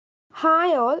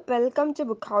Hi all welcome to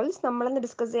book house. നമ്മളിന്ന്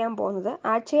discuss ചെയ്യാൻ പോകുന്നത്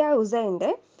ആറ്റിയ ഹുസൈൻ്റെ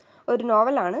ഒരു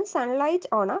നോവലാണ് sunlight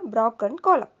on A broken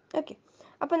column. Okay,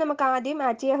 അപ്പോൾ നമുക്ക് ആദ്യം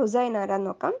ആറ്റിയ ഹുസൈൻ ആരാന്ന്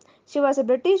നോക്കാം. She was A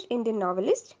British Indian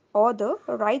novelist, author,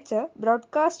 writer,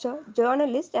 broadcaster,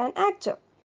 journalist and actor.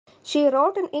 She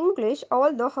wrote in English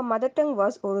although her mother tongue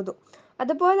was Urdu.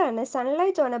 അതുപോലെ തന്നെ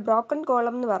sunlight on A broken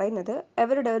column എന്ന് പറയുന്നത്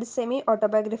അവരുടെ ഒരു സെമി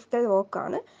ഓട്ടോബയോഗ്രഫിക്കൽ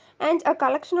വർക്കാണ് and A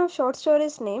collection of short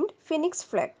stories named phoenix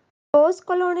flood. Post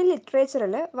colonial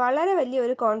ലിറ്ററേച്ചറിൽ വളരെ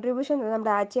വലിയൊരു contribution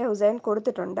നമ്മുടെ ആറ്റിയ ഹുസൈൻ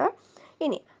കൊടുത്തിട്ടുണ്ട്.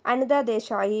 ഇനി അനിത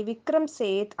ദേശായി, വിക്രം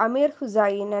സേത്ത്, അമീർ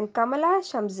Hussain and Kamala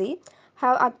Shamsi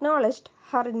have acknowledged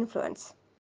Har influence.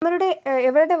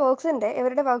 ഇവരുടെ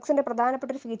വർക്ക്സിൻ്റെ പ്രധാനപ്പെട്ട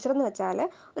ഒരു ഫീച്ചർ എന്ന് വെച്ചാൽ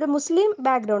ഒരു മുസ്ലിം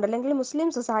ബാക്ക്ഗ്രൗണ്ട് അല്ലെങ്കിൽ മുസ്ലിം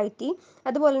സൊസൈറ്റി,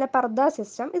 അതുപോലെ തന്നെ പർദ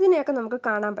സിസ്റ്റം, ഇതിനെയൊക്കെ നമുക്ക്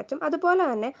കാണാൻ പറ്റും. അതുപോലെ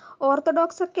തന്നെ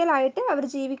ഓർത്തഡോക്സൊക്കെയായിട്ട് അവർ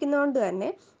ജീവിക്കുന്നതുകൊണ്ട്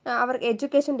തന്നെ അവർ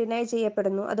എഡ്യൂക്കേഷൻ ഡിനൈ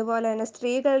ചെയ്യപ്പെടുന്നു. അതുപോലെ തന്നെ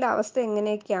സ്ത്രീകളുടെ അവസ്ഥ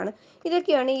എങ്ങനെയൊക്കെയാണ്,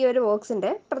 ഇതൊക്കെയാണ് ഈ ഒരു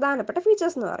വർക്ക്സിൻ്റെ പ്രധാനപ്പെട്ട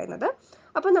ഫീച്ചേഴ്സ് എന്ന് പറയുന്നത്.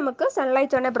 അപ്പോൾ നമുക്ക്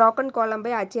sunlight on A broken column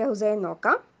by ആറ്റിയ Hussain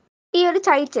നോക്കാം. ഈ ഒരു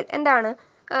ടൈറ്റിൽ എന്താണ്?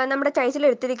 നമ്മുടെ ടൈറ്റിൽ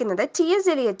എടുത്തിരിക്കുന്നത് ടി.എസ്.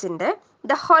 എലിയറ്റിൻ്റെ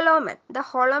ദ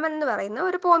ഹോളോമൻ എന്ന് പറയുന്ന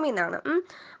ഒരു പോമിന്നാണ്.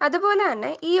 അതുപോലെ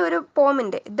തന്നെ ഈ ഒരു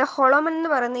പോമിൻ്റെ ദ ഹോളോമൻ എന്ന്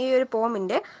പറയുന്ന ഈ ഒരു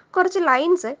പോമിൻ്റെ കുറച്ച്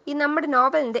ലൈൻസ് ഈ നമ്മുടെ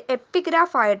നോവലിൻ്റെ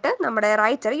എപ്പിഗ്രാഫായിട്ട് നമ്മുടെ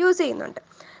റൈറ്റർ യൂസ് ചെയ്യുന്നുണ്ട്.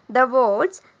 The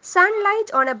words sunlight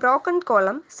on a broken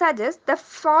column suggest the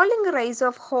falling rays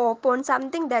of hope on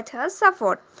something that has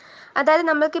suffered. അതായത്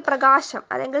നമ്മൾക്ക് ഈ പ്രകാശം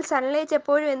അല്ലെങ്കിൽ സൺലൈറ്റ്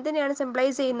എപ്പോഴും എന്തിനെയാണ്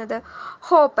സിംബലൈസ് ചെയ്യുന്നത്?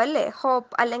 ഹോപ്പ് അല്ലേ?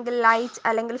 ഹോപ്പ് അല്ലെങ്കിൽ ലൈറ്റ്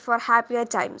അല്ലെങ്കിൽ ഫോർ ഹാപ്പിയർ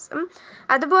ടൈംസ്.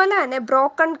 അതുപോലെ തന്നെ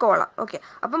ബ്രോക്കൺ കോളം. ഓക്കെ,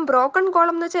 അപ്പം ബ്രോക്കൺ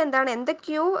കോളം എന്ന് വെച്ചാൽ എന്താണ്?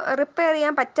 എന്തൊക്കെയോ റിപ്പയർ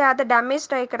ചെയ്യാൻ പറ്റാതെ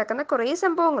ഡാമേജ്ഡ് ആയി കിടക്കുന്ന കുറേ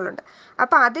സംഭവങ്ങളുണ്ട്.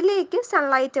 അപ്പോൾ അതിലേക്ക്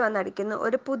സൺലൈറ്റ് വന്നടിക്കുന്നു.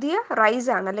 ഒരു പുതിയ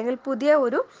റൈസാണ് അല്ലെങ്കിൽ പുതിയ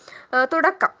ഒരു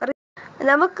തുടക്കം.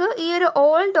 നമുക്ക് ഈ ഒരു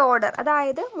ഓൾഡ് ഓർഡർ,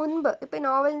 അതായത് മുൻപ് ഇപ്പോൾ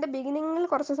നോവലിൻ്റെ ബിഗിനിങ്ങിൽ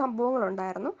കുറച്ച്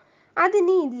സംഭവങ്ങളുണ്ടായിരുന്നു,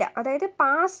 അതിനി ഇല്ല. അതായത്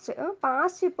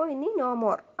പാസ്റ്റ് ഇപ്പോൾ ഇനി നോ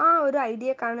മോർ. ആ ഒരു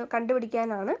ഐഡിയ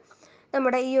കണ്ടുപിടിക്കാനാണ്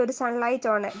നമ്മുടെ ഈ ഒരു sunlight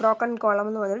on A broken column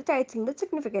എന്ന് പറഞ്ഞൊരു ടൈറ്റിലിൻ്റെ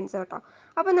സിഗ്നിഫിക്കൻസ് കേട്ടോ.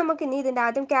 അപ്പോൾ നമുക്കിനി ഇതിൻ്റെ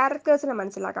ആദ്യം ക്യാരക്ടേഴ്സിനെ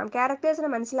മനസ്സിലാക്കാം.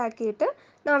 ക്യാരക്ടേഴ്സിനെ മനസ്സിലാക്കിയിട്ട്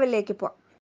നോവലിലേക്ക് പോവാം.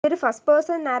 ഒരു ഫസ്റ്റ്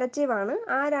പേഴ്സൺ നാരറ്റീവാണ്.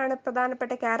 ആരാണ്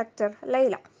പ്രധാനപ്പെട്ട ക്യാരക്ടർ?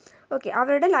 ലൈല. ഓക്കെ,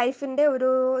 അവരുടെ ലൈഫിൻ്റെ ഒരു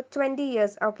 20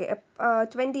 ഇയേഴ്സ്,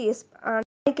 20 ഇയേഴ്സ് ആണ്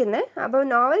കാണിക്കുന്നത്. അപ്പോൾ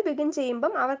നോവൽ ബിഗിൻ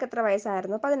ചെയ്യുമ്പം അവർക്ക് എത്ര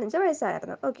വയസ്സായിരുന്നു? 15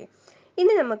 വയസ്സായിരുന്നു. ഓക്കെ,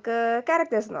 ഇനി നമുക്ക്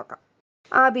ക്യാരക്ടേഴ്സ് നോക്കാം.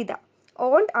 ആബിദ,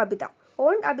 ഓൺഡ്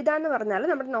അബിദ എന്ന് പറഞ്ഞാൽ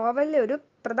നമ്മുടെ നോവലിലെ ഒരു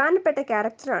പ്രധാനപ്പെട്ട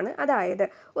ക്യാരക്ടറാണ്. അതായത്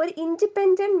ഒരു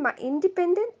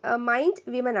ഇൻഡിപെൻഡൻറ്റ് മൈൻഡ്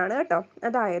വിമൻ ആണ് കേട്ടോ.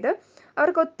 അതായത്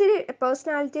അവർക്ക് ഒത്തിരി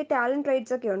പേഴ്സണാലിറ്റി, ടാലൻറ്റ്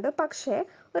റൈറ്റ്സ് ഒക്കെ ഉണ്ട്. പക്ഷേ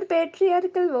ഒരു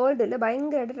പേട്രിയാർക്കൽ വേൾഡിൽ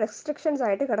ഭയങ്കരമായിട്ട് റെസ്ട്രിക്ഷൻസ്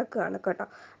ആയിട്ട് കിടക്കുകയാണ് കേട്ടോ.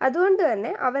 അതുകൊണ്ട്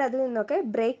തന്നെ അവരതിൽ നിന്നൊക്കെ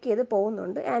ബ്രേക്ക് ചെയ്ത്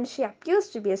പോകുന്നുണ്ട്. And she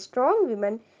appears to B A strong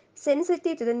women,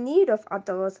 sensitive to the need of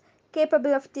others,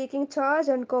 capable of taking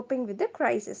charge and coping with the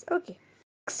crisis. Okay,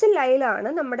 next Laila ആണ്.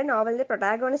 നമ്മുടെ നോവലിൻ്റെ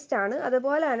പ്രൊട്ടാഗോണിസ്റ്റ് ആണ്.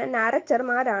 അതുപോലെ തന്നെ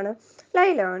നാരറ്റർമാരാണ്.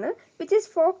 ലൈല ആണ്, which is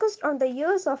focused on the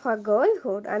years of her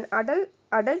girlhood and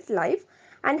adult life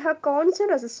and her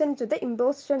constant resistance to the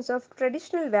impositions of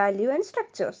traditional value and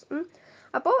structures.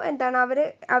 അപ്പോൾ എന്താണ്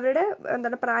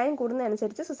അവരുടെ പ്രായം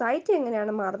കൂടുന്നതനുസരിച്ച് സൊസൈറ്റി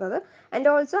എങ്ങനെയാണ് മാറുന്നത്, and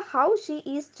also how she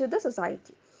is to the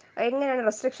society, എങ്ങനെയാണ്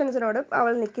റെസ്ട്രിക്ഷൻസിനോട്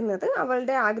അവൾ നിൽക്കുന്നത്,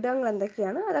 അവളുടെ ആഗ്രഹങ്ങൾ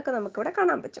എന്തൊക്കെയാണ്, അതൊക്കെ നമുക്കിവിടെ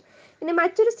കാണാൻ പറ്റും. ഇനി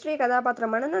മറ്റൊരു സ്ത്രീ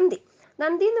കഥാപാത്രമാണ് നന്ദി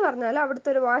എന്ന് പറഞ്ഞാൽ അവിടുത്തെ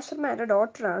ഒരു വാഷർമാൻ്റെ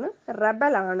ഡോട്ടറാണ്.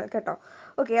 റബലാണ് കേട്ടോ.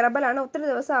 ഓക്കെ, റബലാണ്. ഒത്തിരി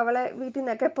ദിവസം അവളെ വീട്ടിൽ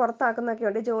നിന്നൊക്കെ പുറത്താക്കുന്നൊക്കെ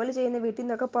ഉണ്ട്, ജോലി ചെയ്യുന്ന വീട്ടിൽ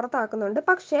നിന്നൊക്കെ പുറത്താക്കുന്നുണ്ട്.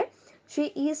 പക്ഷേ ഷീ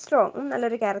ഈ സ്ട്രോങ്,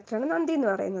 നല്ലൊരു ക്യാരക്ടറാണ് നന്ദി എന്ന്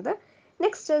പറയുന്നത്.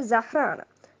 നെക്സ്റ്റ്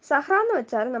സഹ്റ എന്ന്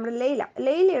വെച്ചാൽ നമ്മുടെ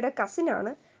ലൈലയുടെ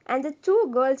കസിനാണ്. And the two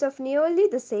girls of nearly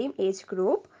the same age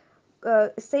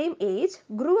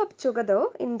grew up together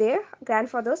in their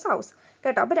grand fathers house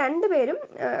കേട്ടോ. അപ്പോൾ രണ്ടുപേരും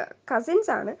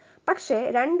കസിൻസ് ആണ്, പക്ഷേ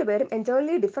രണ്ടുപേരും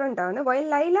എൻറ്റയർലി ഡിഫറെൻ്റ് ആണ്. While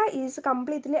Laila is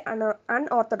completely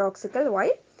അൺഓർത്തഡോക്സിക്കൽ,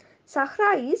 while Zahra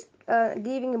is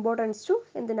giving importance to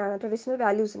എന്തിനാണ്? ട്രഡീഷണൽ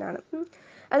വാല്യൂസിനാണ്.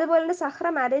 അതുപോലെ തന്നെ സഹ്റ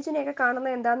മാരേജിനെയൊക്കെ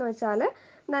കാണുന്നത് എന്താണെന്ന് വെച്ചാൽ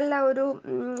നല്ല ഒരു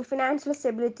ഫിനാൻഷ്യൽ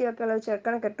സ്റ്റെബിലിറ്റി ഒക്കെ ഉള്ള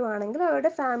ചെറുക്കനെ കെട്ടുവാണെങ്കിൽ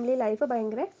അവരുടെ ഫാമിലി ലൈഫ്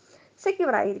ഭയങ്കര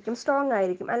സെക്യൂർ ആയിരിക്കും, സ്ട്രോങ്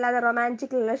ആയിരിക്കും. അല്ലാതെ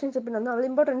റൊമാൻറ്റിക് റിലേഷൻഷിപ്പിനൊന്നും അവൾ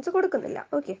ഇമ്പോർട്ടൻസ് കൊടുക്കുന്നില്ല.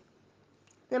 ഓക്കെ,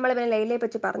 നമ്മളിവനെ ലൈലയെ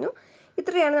പറ്റി പറഞ്ഞു.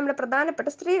 ഇത്രയാണ് നമ്മുടെ പ്രധാനപ്പെട്ട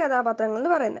സ്ത്രീ കഥാപാത്രങ്ങൾ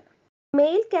എന്ന് പറയുന്നത്.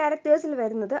 മെയിൽ ക്യാരക്ടേഴ്സിൽ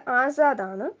വരുന്നത് Azad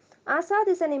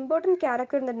is an important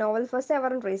character in the novel for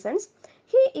several reasons.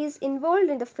 He is involved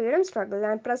in the freedom struggle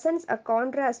and presents a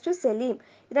contrast to Selim.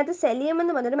 ഇതിനകത്ത് സലീം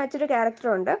എന്ന് പറഞ്ഞൊരു മറ്റൊരു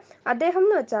ക്യാരക്ടറുണ്ട്. അദ്ദേഹം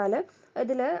എന്ന് വെച്ചാൽ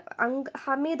ഇതിൽ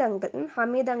ഹമീദ് അങ്കിൾ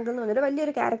എന്ന് പറഞ്ഞൊരു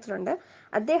വലിയൊരു ക്യാരക്ടറുണ്ട്.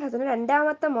 അദ്ദേഹത്തിന്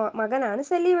രണ്ടാമത്തെ മകനാണ്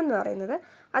സലീം എന്ന് പറയുന്നത്.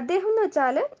 അദ്ദേഹം എന്ന്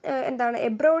വെച്ചാൽ എന്താണ്,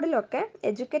 എബ്രോഡിലൊക്കെ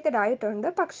എഡ്യൂക്കേറ്റഡ് ആയിട്ടുണ്ട്,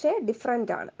 പക്ഷേ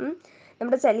ഡിഫറെൻ്റ് ആണ്.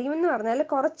 നമ്മുടെ സലീം എന്ന് പറഞ്ഞാൽ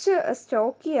കുറച്ച്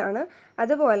സ്റ്റോക്കിയാണ്.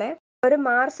 അതുപോലെ ഒരു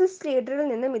മാർക്സിസ്റ്റ് ലീഡറിൽ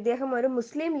നിന്നും ഇദ്ദേഹം ഒരു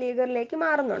മുസ്ലിം ലീഡറിലേക്ക്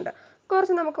മാറുന്നുണ്ട്.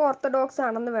 കുറച്ച് നമുക്ക് ഓർത്തഡോക്സ്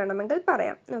ആണെന്ന് വേണമെങ്കിൽ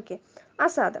പറയാം. ഓക്കെ.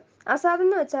 അസാദ്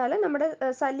എന്ന് വെച്ചാൽ നമ്മുടെ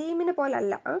സലീമിനെ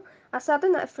പോലല്ല. അസാദ്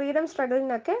ഫ്രീഡം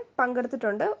സ്ട്രഗിളിനൊക്കെ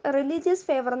പങ്കെടുത്തിട്ടുണ്ട്. റിലീജിയസ്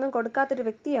ഫേവർ ഒന്നും കൊടുക്കാത്തൊരു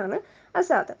വ്യക്തിയാണ്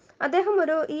അസാദ്. അദ്ദേഹം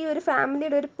ഈ ഒരു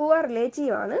ഫാമിലിയുടെ ഒരു പുവർ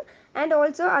റിലേറ്റീവ് ആണ്. ആൻഡ്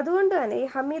ഓൾസോ അതുകൊണ്ട് തന്നെ ഈ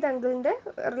ഹമീദ് അങ്കിളിൻ്റെ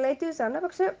റിലേറ്റീവ്സ് ആണ്,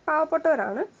 പക്ഷെ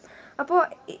പാവപ്പെട്ടവരാണ്. അപ്പോൾ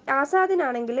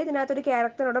ആസാദിനാണെങ്കിൽ ഇതിനകത്തൊരു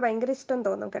ക്യാരക്ടറോട് ഭയങ്കര ഇഷ്ടം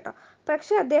തോന്നും കേട്ടോ.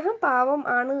 പക്ഷെ അദ്ദേഹം പാവം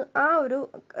ആണ്. ആ ഒരു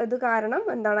ഇത് കാരണം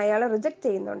എന്താണ് അയാളെ റിജക്റ്റ്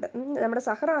ചെയ്യുന്നുണ്ട്. നമ്മുടെ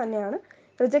സഹ്റ തന്നെയാണ്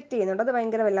റിജക്റ്റ് ചെയ്യുന്നുണ്ട്. അത്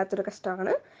ഭയങ്കര വല്ലാത്തൊരു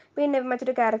കഷ്ടമാണ്. പിന്നെ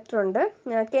മറ്റൊരു ക്യാരക്ടറുണ്ട്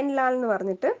കെൻലാൽ എന്ന്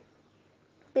പറഞ്ഞിട്ട്.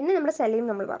 പിന്നെ നമ്മുടെ സലീം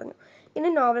നമ്മൾ പറഞ്ഞു. ഇനി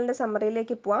നോവലിൻ്റെ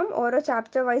സമ്മറിയിലേക്ക് പോവാം. ഓരോ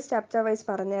ചാപ്റ്റർ വൈസ്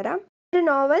പറഞ്ഞുതരാം. ഒരു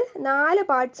നോവൽ 4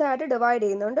 പാർട്സ് ആയിട്ട് ഡിവൈഡ്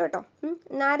ചെയ്യുന്നുണ്ട് കേട്ടോ.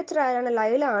 നാരറ്റർ ആരാണ്?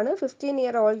 ലൈല ആണ്.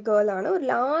 15-year-old ഗേൾ ആണ്. ഒരു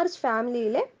ലാർജ്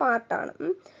ഫാമിലിയിലെ പാർട്ടാണ്.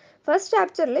 ഫസ്റ്റ്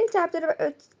ചാപ്റ്ററിൽ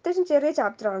അത്യാവശ്യം ചെറിയ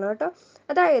ചാപ്റ്ററാണ് കേട്ടോ.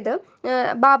 അതായത്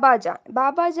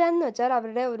ബാബാജാൻ എന്ന് വെച്ചാൽ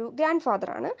അവരുടെ ഒരു ഗ്രാൻഡ്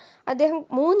ഫാദറാണ്. അദ്ദേഹം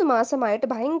 3 മാസമായിട്ട്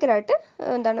ഭയങ്കരമായിട്ട്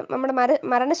എന്താണ് നമ്മുടെ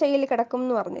മരണശൈലിയിൽ കിടക്കും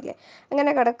എന്ന് പറഞ്ഞില്ലേ,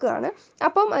 അങ്ങനെ കിടക്കുകയാണ്.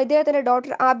 അപ്പം ഇദ്ദേഹത്തിൻ്റെ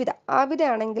ഡോട്ടർ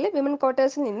ആബിദയാണെങ്കിൽ വിമൻ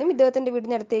ക്വാർട്ടേഴ്സിൽ നിന്നും ഇദ്ദേഹത്തിൻ്റെ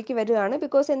വീടിനടുത്തേക്ക് വരികയാണ്.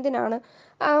 ബിക്കോസ് എന്തിനാണ്?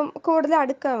 കൂടുതൽ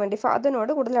അടുക്കാൻ വേണ്ടി,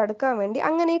 ഫാദറിനോട് കൂടുതൽ അടുക്കാൻ വേണ്ടി.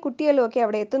 അങ്ങനെ ഈ കുട്ടികളും ഒക്കെ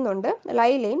അവിടെ എത്തുന്നുണ്ട്.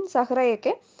 ലൈലയും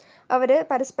സഹ്റയൊക്കെ അവർ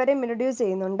പരസ്പരം ഇൻട്രൊഡ്യൂസ്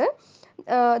ചെയ്യുന്നുണ്ട്.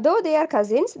 Though they are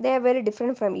cousins, they are very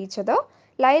different from each other.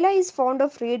 Laila is fond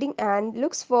of reading and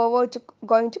looks forward to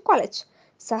going to college.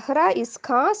 Sahra is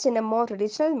cast in a more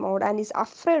traditional mode and is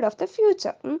afraid of the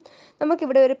future.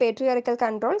 നമുക്കിവിടെ ഒരു patriarchal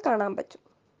control കാണാൻ പറ്റും.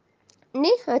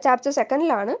 ഇനി chapter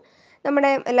സെക്കൻഡിലാണ്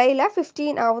നമ്മുടെ ലൈല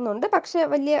 15 ആവുന്നുണ്ട്. പക്ഷെ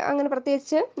വലിയ അങ്ങനെ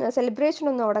പ്രത്യേകിച്ച് സെലിബ്രേഷൻ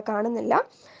ഒന്നും അവിടെ കാണുന്നില്ല.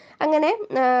 അങ്ങനെ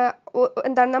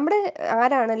എന്താണ് നമ്മുടെ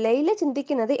ആരാണ് ലൈല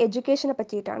ചിന്തിക്കുന്നത് എഡ്യൂക്കേഷനെ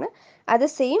പറ്റിയിട്ടാണ്. അത്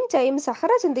സെയിം ടൈം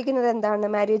സഹറ ചിന്തിക്കുന്നത് എന്താണ്?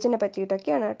 മാരേജിനെ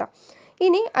പറ്റിയിട്ടൊക്കെയാണ് കേട്ടോ.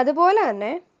 ഇനി അതുപോലെ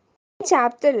തന്നെ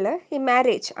ചാപ്റ്ററിൽ ഈ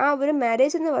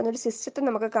മാരേജ് എന്ന് പറഞ്ഞൊരു സിസ്റ്റത്തെ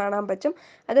നമുക്ക് കാണാൻ പറ്റും.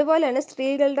 അതുപോലെ തന്നെ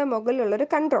സ്ത്രീകളുടെ മുകളിലുള്ളൊരു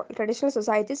കൺട്രോൾ, ട്രഡീഷണൽ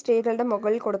സൊസൈറ്റി സ്ത്രീകളുടെ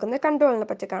മുകളിൽ കൊടുക്കുന്ന കൺട്രോളിനെ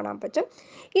പറ്റി കാണാൻ പറ്റും.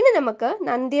 ഇനി നമുക്ക്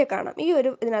നന്ദിയെ കാണാം. ഈ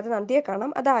ഒരു ഇതിനകത്ത് നന്ദിയെ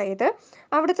കാണാം. അതായത്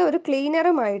അവിടുത്തെ ഒരു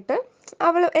ക്ലീനറുമായിട്ട്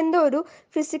അവൾ എന്തോ ഒരു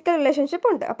ഫിസിക്കൽ റിലേഷൻഷിപ്പ്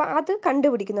ഉണ്ട്. അപ്പം അത്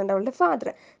കണ്ടുപിടിക്കുന്നുണ്ട് അവളുടെ ഫാദർ.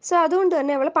 സോ അതുകൊണ്ട്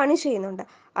തന്നെ അവൾ പണിഷ് ചെയ്യുന്നുണ്ട്.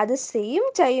 അത് സെയിം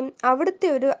ടൈം അവിടുത്തെ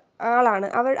ഒരു ആളാണ്,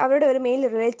 അവരുടെ ഒരു മെയിൽ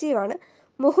റിലേറ്റീവാണ്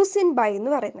മുഹസിൻ ബായ്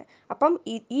എന്ന് പറയുന്നത്. അപ്പം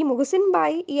ഈ മുഹസിൻ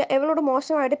ബായ് ഇവളോട്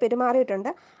മോശമായിട്ട് പെരുമാറിയിട്ടുണ്ട്.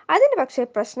 അതിന് പക്ഷേ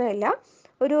പ്രശ്നമില്ല.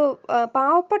 ഒരു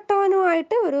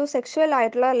പാവപ്പെട്ടവനുമായിട്ട് ഒരു സെക്ഷുവൽ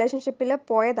ആയിട്ടുള്ള റിലേഷൻഷിപ്പിൽ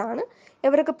പോയതാണ്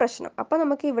ഇവർക്ക് പ്രശ്നം. അപ്പം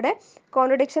നമുക്ക് ഇവിടെ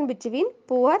contradiction between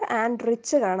poor and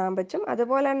rich കാണാൻ പറ്റും.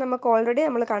 അതുപോലെ തന്നെ നമുക്ക് ഓൾറെഡി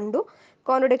നമ്മൾ കണ്ടു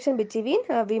contradiction between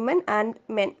women and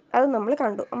men. അത് നമ്മൾ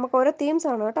കണ്ടു. നമുക്ക് ഓരോ തീംസ്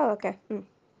ആണ് കേട്ടോ അതൊക്കെ.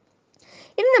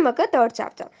 ഇനി നമുക്ക് തേർഡ്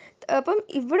ചാപ്റ്റർ. അപ്പം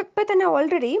ഇപ്പം തന്നെ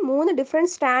ഓൾറെഡി 3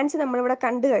 ഡിഫറെൻറ്റ് സ്റ്റാൻഡ്സ് നമ്മളിവിടെ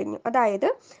കണ്ടു കഴിഞ്ഞു. അതായത്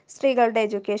സ്ത്രീകളുടെ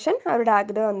എഡ്യൂക്കേഷൻ, അവരുടെ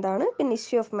ആഗ്രഹം എന്താണ്, പിന്നെ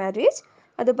ഇഷ്യൂ ഓഫ് മാരേജ്,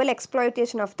 അതുപോലെ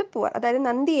എക്സ്പ്ലോയിറ്റേഷൻ ഓഫ് ദി പുവർ. അതായത്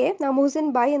നന്ദിയെ മുഹസിൻ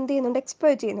ബായ് എന്ത് ചെയ്യുന്നുണ്ട്?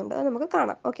 എക്സ്പ്ലോയിറ്റ് ചെയ്യുന്നുണ്ട്. അത് നമുക്ക്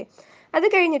കാണാം. ഓക്കെ. അത്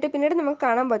കഴിഞ്ഞിട്ട് പിന്നീട് നമുക്ക്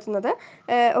കാണാൻ പറ്റുന്നത്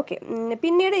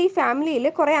പിന്നീട് ഈ ഫാമിലിയിൽ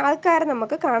കുറേ ആൾക്കാരെ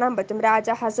നമുക്ക് കാണാൻ പറ്റും. രാജ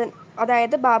ഹസൻ,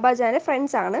 അതായത് ബാബാജാൻ്റെ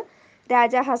ഫ്രണ്ട്സാണ്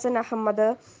രാജ ഹസൻ അഹമ്മദ്,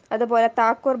 അതുപോലെ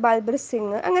താക്കൂർ ബാൽബിർ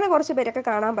സിംഗ്, അങ്ങനെ കുറച്ച് പേരൊക്കെ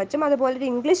കാണാൻ പറ്റും. അതുപോലെ ഒരു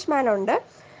ഇംഗ്ലീഷ് മാൻ ഉണ്ട്.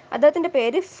 അദ്ദേഹത്തിൻ്റെ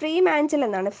പേര് ഫ്രീ മാഞ്ചൽ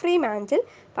എന്നാണ്. ഫ്രീ മാഞ്ചൽ.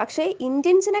 പക്ഷേ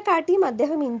ഇന്ത്യൻസിനെ കാട്ടിയും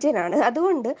അദ്ദേഹം ഇന്ത്യനാണ്.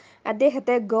 അതുകൊണ്ട്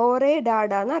അദ്ദേഹത്തെ ഗോറെ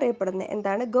ഡാഡ എന്ന് അറിയപ്പെടുന്നത്.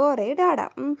 എന്താണ്? ഗോറെ ഡാഡ.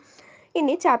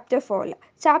 ഇനി ചാപ്റ്റർ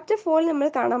 4 നമ്മൾ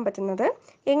കാണാൻ പറ്റുന്നത്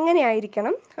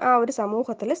എങ്ങനെയായിരിക്കണം ആ ഒരു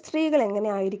സമൂഹത്തിൽ സ്ത്രീകൾ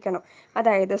എങ്ങനെയായിരിക്കണം.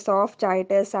 അതായത് സോഫ്റ്റ്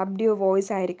ആയിട്ട്, സബ്ഡ്യൂ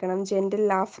വോയിസ് ആയിരിക്കണം, ജെന്റിൽ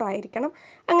ലാഫർ ആയിരിക്കണം,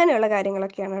 അങ്ങനെയുള്ള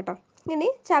കാര്യങ്ങളൊക്കെയാണ് കേട്ടോ. ഇനി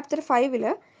ചാപ്റ്റർ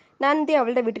 5 നന്ദി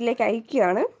അവളുടെ വീട്ടിലേക്ക്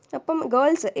അയക്കുകയാണ്. അപ്പം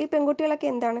ഗേൾസ്, ഈ പെൺകുട്ടികളൊക്കെ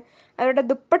എന്താണ്, അവരുടെ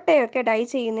ദുപ്പട്ടയൊക്കെ ഡൈ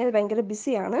ചെയ്യുന്നതിൽ ഭയങ്കര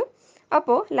ബിസിയാണ്.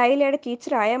 അപ്പോൾ ലൈലയുടെ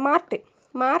ടീച്ചറായ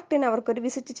മാർട്ടിൻ അവർക്കൊരു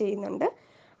വിസിറ്റ് ചെയ്യുന്നുണ്ട്.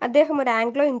 അദ്ദേഹം ഒരു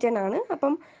ആംഗ്ലോ ഇന്ത്യൻ ആണ്.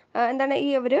 അപ്പം എന്താണ്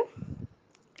അവർ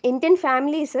ഇന്ത്യൻ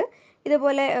ഫാമിലീസ്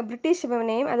ഇതുപോലെ ബ്രിട്ടീഷ്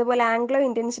വിമനെയും അതുപോലെ ആംഗ്ലോ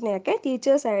ഇന്ത്യൻസിനെയൊക്കെ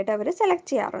ടീച്ചേഴ്സായിട്ട് അവർ സെലക്ട്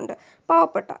ചെയ്യാറുണ്ട്,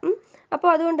 പാവപ്പെട്ട. അപ്പോൾ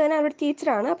അതുകൊണ്ട് തന്നെ അവർ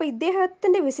ടീച്ചറാണ്. അപ്പോൾ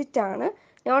ഇദ്ദേഹത്തിൻ്റെ വിസിറ്റാണ്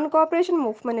നോൺ കോപ്പറേഷൻ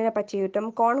മൂവ്മെൻറ്റിനെ പറ്റിയിട്ടും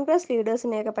കോൺഗ്രസ്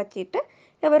ലീഡേഴ്സിനെയൊക്കെ പറ്റിയിട്ട്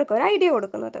ഇവർക്കൊരു ഐഡിയ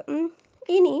കൊടുക്കുന്നത്.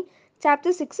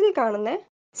 ചാപ്റ്റർ 6 കാണുന്ന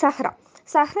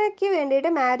സഹ്റയ്ക്ക് വേണ്ടിയിട്ട്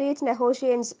മാരേജ്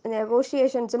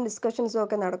നെഗോഷിയേഷൻസും ഡിസ്കഷൻസും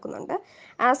ഒക്കെ നടക്കുന്നുണ്ട്.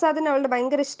 ആസാദിന് അവളുടെ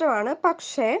ഭയങ്കര ഇഷ്ടമാണ്.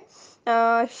 പക്ഷേ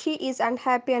she is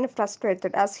unhappy and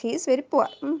frustrated as he is very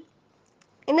poor.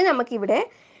 ഇനി നമുക്കിവിടെ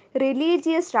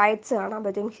റിലീജിയസ് റൈറ്റ്സ് കാണാൻ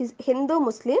പറ്റും. ഹിന്ദു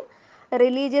മുസ്ലിം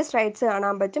റിലീജിയസ് റൈറ്റ്സ്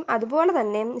കാണാൻ പറ്റും. അതുപോലെ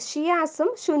തന്നെ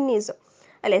ഷിയാസും സുന്നീസും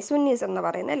അല്ലേ, സുന്നീസ് എന്ന്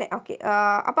പറയുന്നത് അല്ലേ. ഓക്കെ.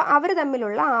 അപ്പം അവർ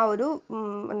തമ്മിലുള്ള ആ ഒരു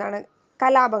എന്താണ്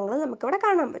കലാപങ്ങൾ നമുക്കിവിടെ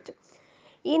കാണാൻ പറ്റും.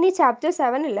 ഇനി ചാപ്റ്റർ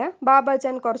 7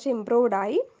 ബാബാജാൻ കുറച്ച് ഇമ്പ്രൂവ്ഡ്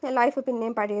ആയി, ലൈഫ്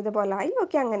പിന്നെയും പഴയതുപോലെ ആയി.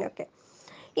 ഓക്കെ, അങ്ങനെയൊക്കെ.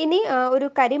 ഇനി ഒരു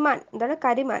കരിമാൻ, എന്താണ്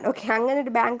കരിമാൻ, ഓക്കെ, അങ്ങനെ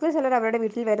ഒരു ബാംഗ്ലൂർ സെല്ലർ അവരുടെ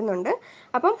വീട്ടിൽ വരുന്നുണ്ട്.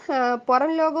 അപ്പം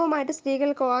പുറം ലോകവുമായിട്ട്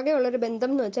സ്ത്രീകൾക്ക് ആകെയുള്ളൊരു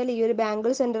ബന്ധം എന്ന് വെച്ചാൽ ഈ ഒരു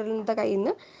ബാംഗിൾ സെല്ലറിൻ്റെ കയ്യിൽ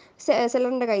നിന്ന്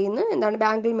സെല്ലറിൻ്റെ കയ്യിൽ നിന്ന് എന്താണ്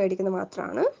ബാംഗിൾ മേടിക്കുന്നത്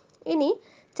മാത്രമാണ്. ഇനി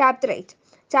ചാപ്റ്റർ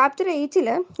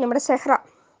 8 നമ്മുടെ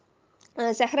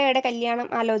സെഹ്റയുടെ കല്യാണം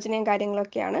ആലോചനയും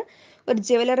കാര്യങ്ങളൊക്കെയാണ്. ഒരു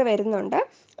ജ്വല്ലർ വരുന്നുണ്ട്,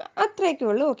 അത്രയൊക്കെ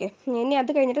ഉള്ളൂ. ഓക്കെ, ഇനി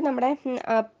അത് കഴിഞ്ഞിട്ട് നമ്മുടെ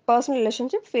personal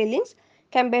relationship, feelings,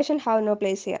 compassion have no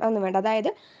place here, അതൊന്നും വേണ്ട. അതായത്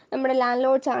നമ്മുടെ ലാൻഡ്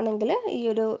ലോഡ്സ് ആണെങ്കിൽ ഈ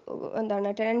ഒരു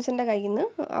എന്താണ് ടെനൻസിൻ്റെ കയ്യിൽ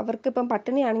നിന്ന് അവർക്കിപ്പം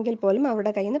പട്ടിണിയാണെങ്കിൽ പോലും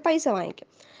അവരുടെ കയ്യിൽ നിന്ന് പൈസ വാങ്ങിക്കും.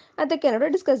 അതൊക്കെയാണ്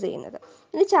ഇവിടെ ഡിസ്കസ് ചെയ്യുന്നത്.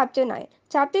 ഇനി ചാപ്റ്റർ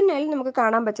 9 നമുക്ക്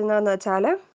കാണാൻ പറ്റുന്നതെന്ന് വെച്ചാൽ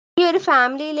ഈ ഒരു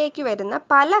ഫാമിലിയിലേക്ക് വരുന്ന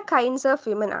പല കൈൻഡ്സ് ഓഫ്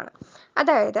വിമൻ ആണ്.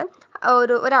 അതായത്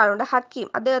ഒരാളുണ്ട് ഹക്കീം,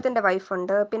 അദ്ദേഹത്തിൻ്റെ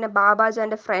വൈഫുണ്ട്, പിന്നെ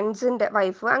ബാബാജാൻ്റെ ഫ്രണ്ട്സിൻ്റെ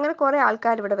വൈഫ്, അങ്ങനെ കുറേ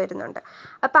ആൾക്കാർ ഇവിടെ വരുന്നുണ്ട്.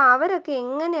 അപ്പോൾ അവരൊക്കെ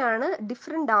എങ്ങനെയാണ്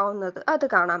ഡിഫറെൻ്റ് ആവുന്നത് അത്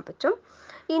കാണാൻ പറ്റും.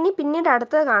 ഇനി പിന്നീട്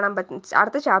അടുത്തത് കാണാൻ പറ്റും,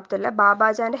 അടുത്ത ചാപ്റ്ററിൽ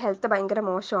ബാബാജാൻ്റെ ഹെൽത്ത് ഭയങ്കര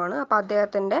മോശമാണ്. അപ്പോൾ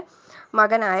അദ്ദേഹത്തിൻ്റെ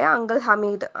മകനായ അങ്കിൾ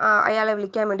ഹമീദ് അയാളെ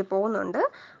വിളിക്കാൻ വേണ്ടി പോകുന്നുണ്ട്.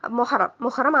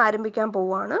 മുഹറം ആരംഭിക്കാൻ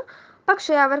പോവുകയാണ്.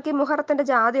 പക്ഷേ അവർക്ക് ഈ മുഹറത്തിൻ്റെ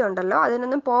ജാതി ഉണ്ടല്ലോ,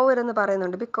 അതിനൊന്നും പോവരുതെന്ന്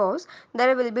പറയുന്നുണ്ട്. Because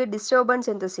there will be disturbance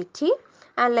in the city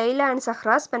and Laila and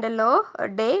Zahra spend A law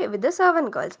day with the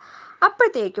servant girls.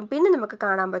 അപ്പോഴത്തേക്കും പിന്നെ നമുക്ക്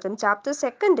കാണാൻ പറ്റും ചാപ്റ്റർ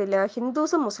 2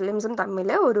 ഹിന്ദുസും മുസ്ലിംസും തമ്മിൽ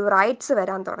ഒരു റൈറ്റ്സ്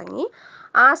വരാൻ തുടങ്ങി.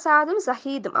 ആസാദും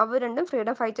സഹീദും അവർ രണ്ടും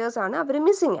ഫ്രീഡം ഫൈറ്റേഴ്സാണ്, അവർ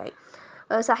മിസ്സിങ് ആയി.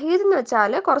 സഹീദ് എന്ന്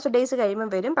വെച്ചാൽ കുറച്ച് ഡേയ്സ് കഴിയുമ്പോൾ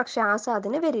വരും, പക്ഷേ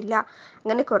ആസാദിന് വരില്ല.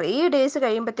 അങ്ങനെ കുറേ ഡേയ്സ്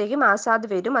കഴിയുമ്പോഴത്തേക്കും ആസാദ്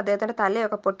വരും, അദ്ദേഹത്തിൻ്റെ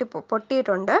തലയൊക്കെ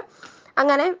പൊട്ടിയിട്ടുണ്ട്.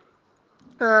 അങ്ങനെ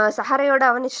സഹറയോട്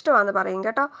അവൻ ഇഷ്ടമാണെന്ന് പറയും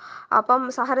കേട്ടോ. അപ്പം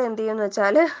സഹറ എന്ത് ചെയ്യുമെന്ന്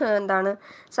വെച്ചാൽ എന്താണ്,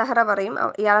 സഹറ പറയും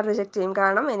ഇയാളെ റിജക്റ്റ് ചെയ്യും,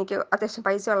 കാരണം എനിക്ക് അത്യാവശ്യം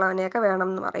പൈസ ഉള്ളവനെയൊക്കെ വേണം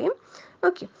എന്ന് പറയും.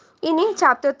 ഓക്കെ, ഇനി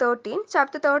ചാപ്റ്റർ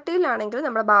 13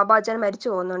 നമ്മുടെ ബാബാജാൻ മരിച്ചു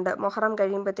പോകുന്നുണ്ട്. മൊഹറം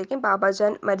കഴിയുമ്പോഴത്തേക്കും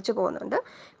ബാബാജാൻ മരിച്ചു പോകുന്നുണ്ട്.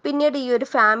 പിന്നീട് ഈ ഒരു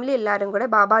ഫാമിലി എല്ലാവരും കൂടെ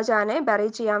ബാബാജാനെ ബറി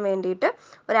ചെയ്യാൻ വേണ്ടിയിട്ട്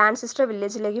ഒരു ആൻസിസ്റ്റർ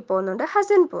വില്ലേജിലേക്ക് പോകുന്നുണ്ട്,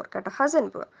 ഹസൻപൂർ കേട്ടോ,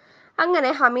 ഹസൻപൂർ. അങ്ങനെ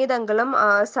ഹമീദ് അങ്കിളും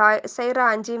സൈറ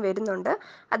ആൻറ്റിയും വരുന്നുണ്ട്.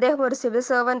 അദ്ദേഹം ഒരു സിവിൽ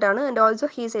സെർവൻ്റ് ആണ്, and also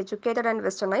he's educated and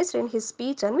westernised in his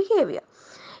speech and behaviour.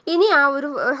 ഇനി ആ ഒരു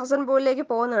ഹസൻപൂരിലേക്ക്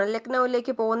പോകുന്നതാണ്,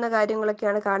 ലക്നൌവിലേക്ക് പോകുന്ന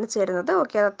കാര്യങ്ങളൊക്കെയാണ് കാണിച്ചു തരുന്നത്.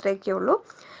 ഓക്കെ, അത് അത്രയൊക്കെ ഉള്ളൂ.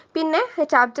 പിന്നെ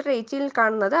ചാപ്റ്റർ 18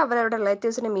 കാണുന്നത് അവരവരുടെ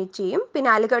റിലേറ്റീവ്സിനെ മീറ്റ് ചെയ്യും. പിന്നെ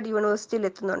അലിഗഡ് യൂണിവേഴ്സിറ്റിയിൽ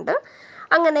എത്തുന്നുണ്ട്.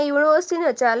 അങ്ങനെ യൂണിവേഴ്സിറ്റി എന്ന്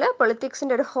വെച്ചാൽ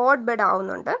പൊളിറ്റിക്സിൻ്റെ ഒരു ഹോട്ട് ബെഡ്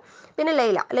ആവുന്നുണ്ട്. പിന്നെ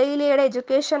ലൈലയുടെ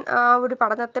എഡ്യൂക്കേഷൻ, ഒരു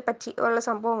പഠനത്തെ പറ്റി ഉള്ള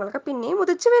സംഭവങ്ങളൊക്കെ പിന്നെയും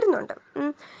ഉദിച്ചു വരുന്നുണ്ട്.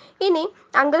 ഇനി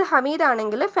അങ്കിൾ ഹമീദ്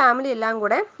ആണെങ്കിൽ ഫാമിലി എല്ലാം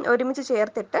കൂടെ ഒരുമിച്ച്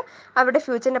ചേർത്തിട്ട് അവരുടെ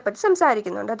ഫ്യൂച്ചറിനെ പറ്റി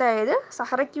സംസാരിക്കുന്നുണ്ട്. അതായത്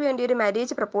സഹറയ്ക്ക് വേണ്ടി ഒരു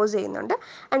മാരേജ് പ്രപ്പോസ് ചെയ്യുന്നുണ്ട്.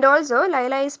 And also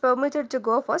Laila is permitted to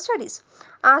go for studies.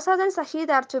 Azad and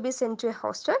Saheed R to be send to A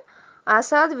hostel.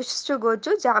 Azad wishes to go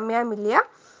to Jamia Millia.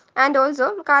 And also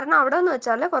കാരണം അവിടെ എന്ന്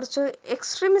വെച്ചാൽ കുറച്ച്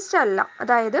എക്സ്ട്രീമിസ്റ്റ് അല്ല,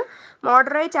 അതായത്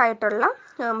മോഡറേറ്റ് ആയിട്ടുള്ള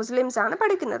മുസ്ലിംസ് ആണ്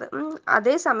പഠിക്കുന്നത്.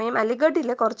 അതേസമയം അലിഗഡിൽ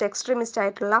കുറച്ച് എക്സ്ട്രീമിസ്റ്റ്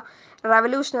ആയിട്ടുള്ള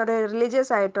റവല്യൂഷണറി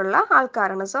റിലീജിയസ് ആയിട്ടുള്ള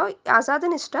ആൾക്കാരാണ്. സോ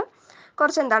ആസാദിന് ഇഷ്ടം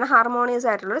കുറച്ച് എന്താണ് ഹാർമോണിയസ്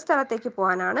ആയിട്ടുള്ളൊരു സ്ഥലത്തേക്ക്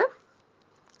പോകാനാണ്.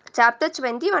 ചാപ്റ്റർ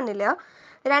 21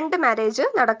 2 മാരേജ്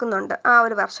നടക്കുന്നുണ്ട് ആ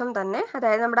ഒരു വർഷം തന്നെ.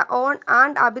 അതായത് നമ്മുടെ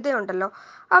ആൻഡ് അബിത ഉണ്ടല്ലോ,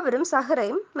 അവരും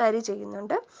സഹറയും മാരേജ്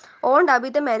ചെയ്യുന്നുണ്ട്.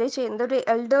 അബിത മാരേജ് ചെയ്യുന്നത് ഒരു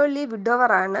എൽഡർലി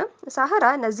വിഡോവറാണ്. സഹറ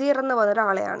നസീർ എന്ന്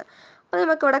പറഞ്ഞൊരാളെയാണ്. അപ്പോൾ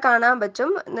നമുക്കിവിടെ കാണാൻ പറ്റും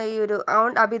ഈ ഒരു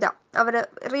അബിത അവർ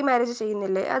റീമാരേജ്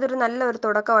ചെയ്യുന്നില്ലേ, അതൊരു നല്ലൊരു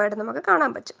തുടക്കമായിട്ട് നമുക്ക്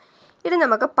കാണാൻ പറ്റും. ഇനി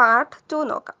നമുക്ക് പാർട്ട് 2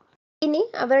 നോക്കാം. ഇനി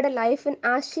അവരുടെ ലൈഫ്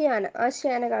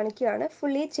ആശയാന കാണിക്കുകയാണ്.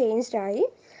 ഫുള്ളി ചേഞ്ച്ഡ് ആയി.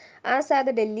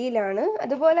 ആസാദ് ഡൽഹിയിലാണ്.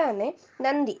 അതുപോലെ തന്നെ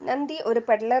നന്ദി ഒരു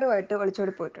പെഡ്ലറുമായിട്ട്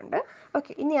ഒളിച്ചോടി പോയിട്ടുണ്ട്.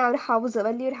 ഓക്കെ, ഇനി ആ ഒരു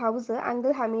വലിയൊരു ഹൗസ്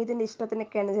അങ്കിൾ ഹമീദിൻ്റെ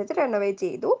ഇഷ്ടത്തിനൊക്കെ അനുസരിച്ച് റെനോവേറ്റ്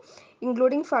ചെയ്തു,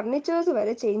 ഇൻക്ലൂഡിങ് ഫർണിച്ചേഴ്സ്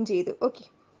വരെ ചേഞ്ച് ചെയ്തു. ഓക്കെ,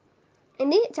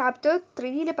 ഇനി ചാപ്റ്റർ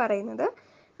 3 പറയുന്നത്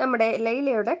നമ്മുടെ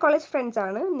ലൈലയുടെ കോളേജ് ഫ്രണ്ട്സ്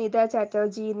ആണ്. നിത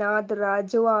ചാറ്റർജി, നാദ്ര,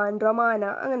 ജുവാൻ, റൊമാന,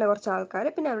 അങ്ങനെ കുറച്ച് ആൾക്കാർ.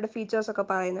 പിന്നെ അവരുടെ ഫീച്ചേഴ്സൊക്കെ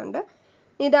പറയുന്നുണ്ട്.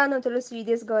 നിത എന്ന് വെച്ചൊരു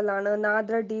സീരിയസ് ഗേൾ ആണ്,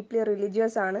 നാദ്ര ഡീപ്ലി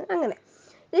റിലീജിയസ് ആണ്. അങ്ങനെ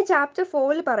ഇനി ചാപ്റ്റർ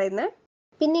 4 പറയുന്നത്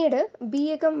പിന്നീട്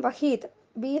ബീഗം വഹീദ്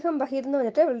എന്ന്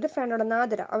പറഞ്ഞിട്ട് അവളുടെ ഫ്രണ്ടാണ്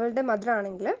നാദ്ര, അവളുടെ മദർ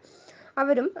ആണെങ്കിൽ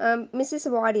അവരും മിസ്സിസ്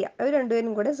വാഡിയ, അവർ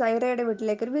രണ്ടുപേരും കൂടെ സൈറയുടെ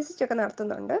വീട്ടിലേക്ക് ഒരു വിസിറ്റ് ഒക്കെ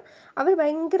നടത്തുന്നുണ്ട്. അവർ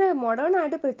ഭയങ്കര മോഡേൺ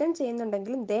ആയിട്ട് പ്രിറ്റൻഡ്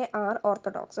ചെയ്യുന്നുണ്ടെങ്കിലും ദേ ആർ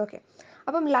ഓർത്തഡോക്സ്. ഓക്കെ,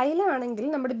 അപ്പം ലൈല ആണെങ്കിൽ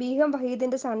നമ്മുടെ ബീഗം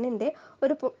വഹീദിൻ്റെ സണ്ണിൻ്റെ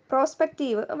ഒരു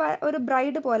പ്രോസ്പെക്റ്റീവ് ഒരു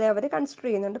ബ്രൈഡ് പോലെ അവർ കൺസിഡർ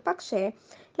ചെയ്യുന്നുണ്ട്. പക്ഷേ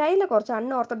ലൈല കുറച്ച്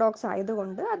അൺഓർത്തഡോക്സ്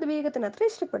ആയതുകൊണ്ട് അത് ബീഗത്തിന് അത്ര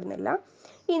ഇഷ്ടപ്പെടുന്നില്ല.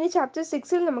 ഇനി ചാപ്റ്റർ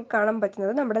 6 നമുക്ക് കാണാൻ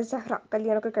പറ്റുന്നത് നമ്മുടെ സഹ്റ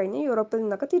കല്യാണമൊക്കെ കഴിഞ്ഞ് യൂറോപ്പിൽ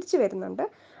നിന്നൊക്കെ തിരിച്ചു വരുന്നുണ്ട്.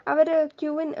 അവർ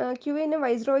ക്യൂവിനും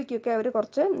വൈസ്രോയ്ക്കൊക്കെ അവർ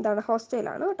കുറച്ച്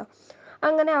ഹോസ്റ്റലാണ് കേട്ടോ.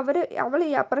 അങ്ങനെ അവൾ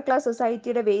ഈ അപ്പർ ക്ലാസ്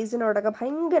സൊസൈറ്റിയുടെ വേസിനോടൊക്കെ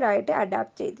ഭയങ്കരമായിട്ട്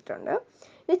അഡാപ്റ്റ് ചെയ്തിട്ടുണ്ട്.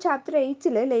 ഈ ചാപ്റ്റർ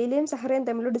 8 ലൈലയും സഹറയും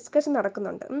തമ്മിൽ ഡിസ്കഷൻ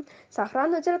നടക്കുന്നുണ്ട്. സഹറ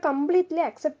എന്ന് വെച്ചാൽ കംപ്ലീറ്റ്ലി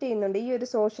അക്സെപ്റ്റ് ചെയ്യുന്നുണ്ട് ഈ ഒരു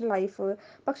സോഷ്യൽ ലൈഫ്.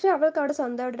 പക്ഷെ അവൾക്ക് അവിടെ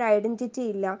സ്വന്തമായിട്ട് ഒരു ഐഡന്റിറ്റി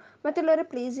ഇല്ല, മറ്റുള്ളവരെ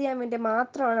പ്ലീസ് ചെയ്യാൻ വേണ്ടി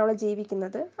മാത്രമാണ് അവൾ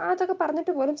ജീവിക്കുന്നത്. അതൊക്കെ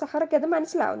പറഞ്ഞിട്ട് പോലും സഹറയ്ക്ക് അത്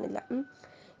മനസ്സിലാവുന്നില്ല.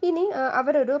 ഇനി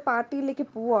അവരൊരു പാർട്ടിയിലേക്ക്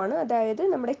പോവാണ്. അതായത്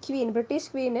നമ്മുടെ ക്വീൻ, ബ്രിട്ടീഷ്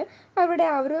ക്വീന് അവരുടെ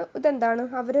ആ ഒരു ഇതെന്താണ്,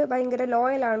 അവർ ഭയങ്കര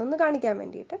ലോയലാണെന്ന് കാണിക്കാൻ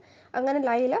വേണ്ടിയിട്ട്. അങ്ങനെ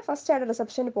ലൈല ഫസ്റ്റ് ആയിട്ട്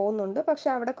റിസപ്ഷന് പോകുന്നുണ്ട്. പക്ഷെ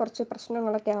അവിടെ കുറച്ച്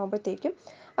പ്രശ്നങ്ങളൊക്കെ ആകുമ്പോഴത്തേക്കും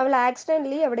അവൾ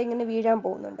ആക്സിഡൻ്റലി അവിടെ ഇങ്ങനെ വീഴാൻ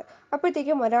പോകുന്നുണ്ട്.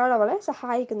 അപ്പോഴത്തേക്കും ഒരാൾ അവളെ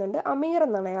സഹായിക്കുന്നുണ്ട്. അമീർ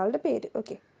എന്നാണ് അയാളുടെ പേര്.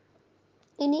 ഓക്കെ.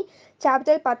 ഇനി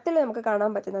ചാപ്റ്റർ 10 നമുക്ക്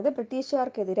കാണാൻ പറ്റുന്നത്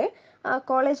ബ്രിട്ടീഷുകാർക്കെതിരെ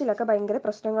കോളേജിലൊക്കെ ഭയങ്കര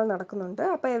പ്രശ്നങ്ങൾ നടക്കുന്നുണ്ട്.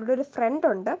 അപ്പോൾ ഇവരുടെ ഒരു ഫ്രണ്ട്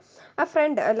ഉണ്ട്. ആ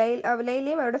ഫ്രണ്ട്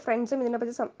ലൈലയും അവരുടെ ഫ്രണ്ട്സും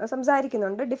ഇതിനെപ്പറ്റി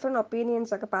സംസാരിക്കുന്നുണ്ട്, ഡിഫറെൻറ്റ്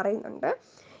ഒപ്പീനിയൻസ് ഒക്കെ പറയുന്നുണ്ട്.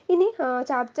 ഇനി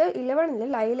ചാപ്റ്റർ 11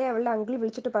 ലൈലയെ അവളുടെ അങ്കിൾ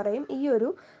വിളിച്ചിട്ട് പറയും ഈ ഒരു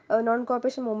നോൺ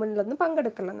കോപ്പറേഷൻ മൂവ്മെൻറ്റിലൊന്നും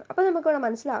പങ്കെടുക്കില്ലെന്ന്. അപ്പോൾ നമുക്കിവിടെ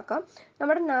മനസ്സിലാക്കാം,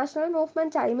 നമ്മുടെ നാഷണൽ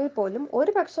മൂവ്മെൻറ്റ് ടൈമിൽ പോലും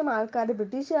ഒരു പക്ഷം ആൾക്കാർ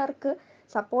ബ്രിട്ടീഷുകാർക്ക്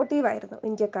സപ്പോർട്ടീവായിരുന്നു.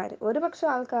 ഇന്ത്യക്കാർ ഒരുപക്ഷെ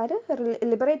ആൾക്കാർ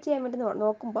ലിബറേറ്റ് ചെയ്യാൻ വേണ്ടി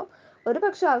നോക്കുമ്പോൾ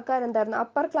ഒരുപക്ഷെ ആൾക്കാർ എന്തായിരുന്നു,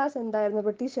 അപ്പർ ക്ലാസ് എന്തായിരുന്നു,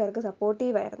 ബ്രിട്ടീഷുകാർക്ക്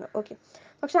സപ്പോർട്ടീവായിരുന്നു. ഓക്കെ.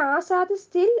 പക്ഷെ ആസാദ്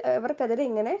സ്റ്റിൽ ഇവർക്കെതിരെ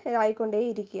ഇങ്ങനെ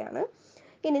ആയിക്കൊണ്ടേയിരിക്കുകയാണ്.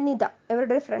 ഇനി നിത,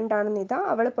 ഇവരുടെ ഒരു ഫ്രണ്ടാണ് നിത.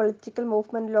 അവൾ പൊളിറ്റിക്കൽ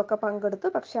മൂവ്മെൻറ്റിലൊക്കെ പങ്കെടുത്തു,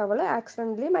 പക്ഷെ അവൾ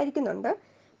ആക്സിഡൻ്റലി മരിക്കുന്നുണ്ട്.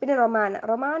 പിന്നെ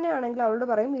റൊമാന ആണെങ്കിൽ അവളോട്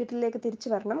പറയും വീട്ടിലേക്ക് തിരിച്ചു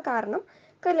വരണം, കാരണം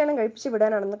കല്യാണം കഴിപ്പിച്ച്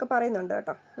വിടാനാണെന്നൊക്കെ പറയുന്നുണ്ട്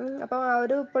കേട്ടോ. അപ്പോൾ ആ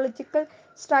ഒരു പൊളിറ്റിക്കൽ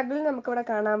സ്ട്രഗിൾ നമുക്കിവിടെ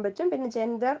കാണാൻ പറ്റും. പിന്നെ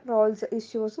ജെൻഡർ റോൾസ്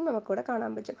ഇഷ്യൂസും നമുക്കിവിടെ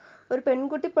കാണാൻ പറ്റും. ഒരു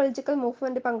പെൺകുട്ടി പൊളിറ്റിക്കൽ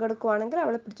മൂവ്മെൻറ്റ് പങ്കെടുക്കുകയാണെങ്കിൽ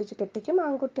അവളെ പിടിച്ചു കെട്ടിക്കും,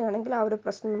 ആൺകുട്ടിയാണെങ്കിൽ ആ ഒരു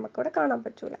പ്രശ്നം നമുക്കിവിടെ കാണാൻ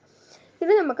പറ്റൂല.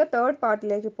 ഇനി നമുക്ക് തേർഡ്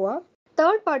പാർട്ടിലേക്ക് പോവാം.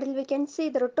 Third part, we can see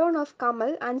the return of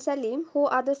Kamal and Salim, who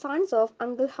are the sons of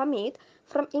Uncle Hamid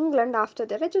from England after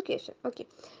their education. Okay.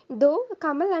 Though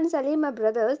Kamal and Salim are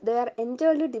brothers, they are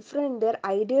entirely different in their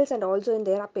ideals and also in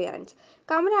their appearance.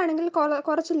 Kamal ആണെങ്കിൽ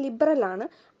കുറച്ച് liberal ആണ്,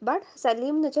 but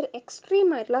Saleem എന്ന് വെച്ചാൽ extreme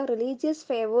ആയിട്ടുള്ള religious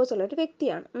favours ഉള്ള ഒരു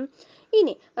വ്യക്തിയാണ്.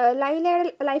 ഇനി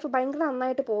ലൈലയുടെ ലൈഫ് ഭയങ്കര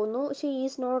നന്നായിട്ട് പോകുന്നു. She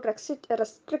is not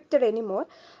restricted anymore.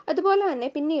 അതുപോലെ തന്നെ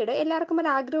പിന്നീട് എല്ലാവർക്കും ഒരു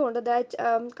ആഗ്രഹമുണ്ട് ദാറ്റ്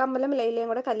കമലും ലൈലയും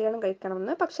കൂടെ കല്യാണം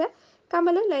കഴിക്കണമെന്ന്. പക്ഷേ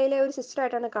കമൽ ലൈലയെ ഒരു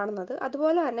സിസ്റ്ററായിട്ടാണ് കാണുന്നത്.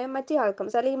 അതുപോലെ തന്നെ മറ്റേ ആൾക്കും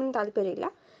സലീമിനും താല്പര്യമില്ല.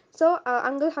 സോ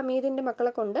അങ്കിൾ ഹമീദിൻ്റെ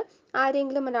മക്കളെ കൊണ്ട്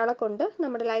ആരെങ്കിലും ഒരാളെ കൊണ്ട്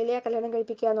നമ്മുടെ ലൈലയെ കല്യാണം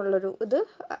കഴിപ്പിക്കുക എന്നുള്ളൊരു ഇത്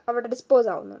അവിടെ ഡിസ്പോസ്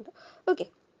ആവുന്നുണ്ട്. ഓക്കെ.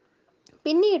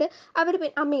 പിന്നീട് അവർ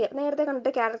അമീർ, നേരത്തെ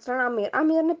കണ്ടിട്ട് ക്യാരക്ടറാണ് അമീർ.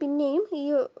 അമീറിനെ പിന്നെയും ഈ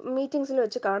മീറ്റിംഗ്സിൽ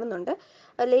വെച്ച് കാണുന്നുണ്ട്.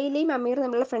 ലൈലയും അമീറും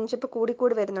തമ്മിലുള്ള ഫ്രണ്ട്ഷിപ്പ് കൂടി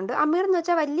വരുന്നുണ്ട്. അമീർ എന്ന്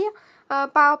വെച്ചാൽ വലിയ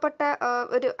പാവപ്പെട്ട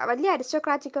ഒരു വലിയ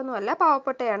അരിസ്റ്റോക്രാറ്റിക് ഒന്നും അല്ല,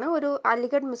 പാവപ്പെട്ടയാണ്. ഒരു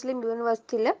അലിഗഡ് മുസ്ലിം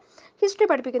യൂണിവേഴ്സിറ്റിയിൽ ഹിസ്റ്ററി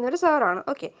പഠിപ്പിക്കുന്ന ഒരു സാറാണ്.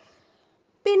 ഓക്കെ.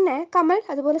 പിന്നെ കമൽ,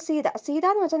 അതുപോലെ സീത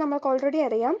എന്ന് വെച്ചാൽ നമ്മൾക്ക് ഓൾറെഡി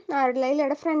അറിയാം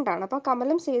ലൈലയുടെ ഫ്രണ്ടാണ്. അപ്പോൾ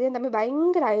കമലും സീതയും തമ്മിൽ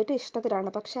ഭയങ്കരമായിട്ട് ഇഷ്ടത്തിലാണ്.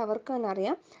 പക്ഷെ അവർക്ക് തന്നെ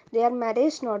അറിയാം there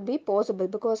marriage not be possible.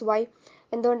 Because Y,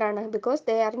 എന്തുകൊണ്ടാണ്? Because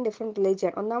they are in different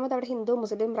religion. ഒന്നാമത് അവിടെ ഹിന്ദു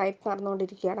മുസ്ലിം റൈറ്റ്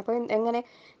നടന്നുകൊണ്ടിരിക്കുകയാണ്. അപ്പോൾ എങ്ങനെ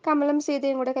കമലും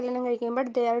സീതയും കൂടെ കല്യാണം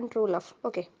കഴിക്കുമ്പോൾ they are in true love.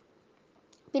 Okay.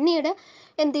 പിന്നീട്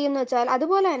എന്ത് ചെയ്യുമെന്ന് വെച്ചാൽ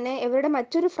അതുപോലെ തന്നെ ഇവരുടെ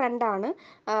മറ്റൊരു ഫ്രണ്ടാണ്,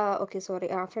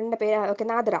 ഫ്രണ്ടിൻ്റെ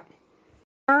പേര്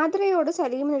നാദ്രയോട്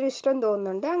സലീമിനൊരു ഇഷ്ടം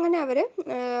തോന്നുന്നുണ്ട്. അങ്ങനെ അവർ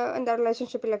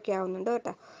റിലേഷൻഷിപ്പിലൊക്കെ ആവുന്നുണ്ട്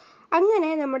കേട്ടോ. അങ്ങനെ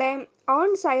നമ്മുടെ ഓൺ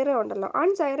സൈറ ഉണ്ടല്ലോ, ഓൺ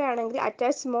സൈറ ആണെങ്കിൽ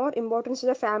attach more importance to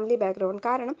the family background.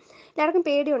 കാരണം എല്ലാവർക്കും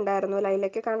പേടിയുണ്ടായിരുന്നു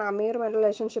ലൈലയ്ക്ക്, കാരണം അമീറുമായിട്ട്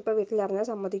റിലേഷൻഷിപ്പ് വീട്ടിലറിഞ്ഞാൽ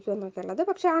സമ്മതിക്കുമെന്നൊക്കെ ഉള്ളത്.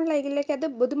 പക്ഷേ ആ ലൈലയ്ക്ക് അത്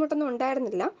ബുദ്ധിമുട്ടൊന്നും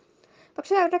ഉണ്ടായിരുന്നില്ല.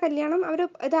 പക്ഷേ അവരുടെ കല്യാണം അവർ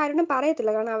ഇത് ആരോടും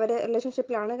പറയത്തില്ല, കാരണം അവർ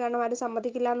റിലേഷൻഷിപ്പിലാണ്, കാരണം ആരും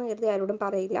സമ്മതിക്കില്ല എന്ന് കരുതി ആരോടും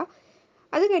പറയില്ല.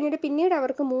 അത് കഴിഞ്ഞിട്ട് പിന്നീട്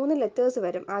അവർക്ക് 3 ലെറ്റേഴ്സ്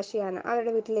വരും. ആഷിയാന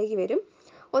അവരുടെ വീട്ടിലേക്ക് വരും.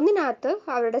 ഒന്നിനകത്ത്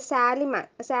അവരുടെ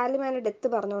സാലിമാൻ്റെ ഡെത്ത്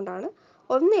പറഞ്ഞുകൊണ്ടാണ്.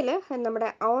 ഒന്നിൽ നമ്മുടെ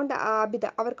ഓണ്ട് ആബിദ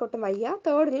അവർക്കൊട്ടും വയ്യ.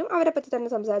 തേർഡിലും അവരെ പറ്റി തന്നെ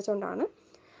സംസാരിച്ചുകൊണ്ടാണ്.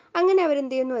 അങ്ങനെ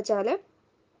അവരെന്ത് ചെയ്യുമെന്ന് വെച്ചാൽ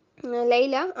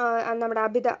ലൈല നമ്മുടെ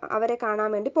അബിദ അവരെ കാണാൻ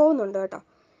വേണ്ടി പോകുന്നുണ്ട് കേട്ടോ.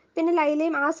 പിന്നെ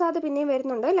ലൈലയും ആസാദ് പിന്നെയും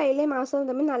വരുന്നുണ്ട്. ലൈലയും ആസാദും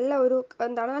തമ്മിൽ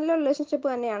നല്ല റിലേഷൻഷിപ്പ്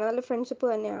തന്നെയാണ്, നല്ല ഫ്രണ്ട്ഷിപ്പ്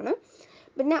തന്നെയാണ്.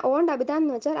 പിന്നെ ഓണ്ട് അബിദ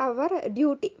എന്ന് വെച്ചാൽ അവർ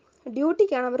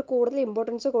ഡ്യൂട്ടിക്കാണ് അവർ കൂടുതൽ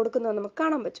ഇമ്പോർട്ടൻസ് കൊടുക്കുന്നത് നമുക്ക്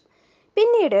കാണാൻ പറ്റും.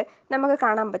 പിന്നീട് നമുക്ക്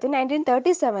കാണാൻ പറ്റും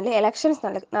 1937 ഇലക്ഷൻസ്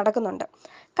നടക്കുന്നുണ്ട്.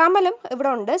 കമലും ഇവിടെ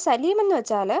ഉണ്ട്. സലീം എന്ന്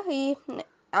വെച്ചാൽ ഈ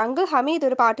അങ്കിൾ ഹമീദ്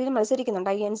ഒരു പാർട്ടിയിൽ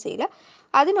മത്സരിക്കുന്നുണ്ട്, INC.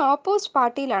 അതിന് ഓപ്പോസിറ്റ്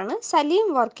പാർട്ടിയിലാണ് സലീം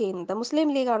വർക്ക് ചെയ്യുന്നത്.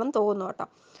 മുസ്ലിം ലീഗാണെന്ന് തോന്നുന്നു കേട്ടോ.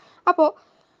 അപ്പോൾ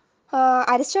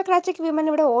അരിസ്റ്റോക്രാറ്റിക് വിമൻ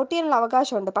ഇവിടെ വോട്ട് ചെയ്യാനുള്ള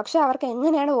അവകാശമുണ്ട്. പക്ഷേ അവർക്ക്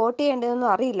എങ്ങനെയാണ് വോട്ട് ചെയ്യേണ്ടതെന്നും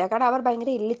അറിയില്ല, കാരണം അവർ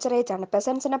ഭയങ്കര ഇല്ലിറ്ററേറ്റ് ആണ്,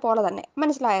 പെസൻസിനെ പോലെ തന്നെ.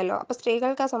 മനസ്സിലായല്ലോ? അപ്പോൾ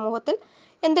സ്ത്രീകൾക്ക് ആ സമൂഹത്തിൽ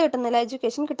എന്ത് കിട്ടുന്നില്ല,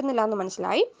 എഡ്യൂക്കേഷൻ കിട്ടുന്നില്ല എന്ന്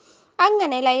മനസ്സിലായി.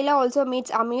 അങ്ങനെ Laila also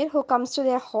meats Ameer, who comes to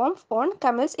their home on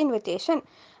കമൽസ് invitation.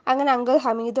 അങ്ങനെ അങ്കിൾ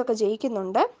ഹമീദൊക്കെ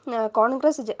ജയിക്കുന്നുണ്ട്,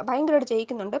 കോൺഗ്രസ് ഭയങ്കരമായിട്ട്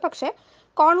ജയിക്കുന്നുണ്ട്. പക്ഷേ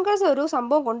കോൺഗ്രസ് ഒരു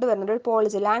സംഭവം കൊണ്ടുവരുന്നുണ്ട്, ഒരു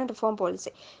പോളിസി, ലാൻഡ് റിഫോം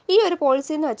പോളിസി. ഈ ഒരു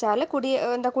പോളിസി എന്ന് വെച്ചാൽ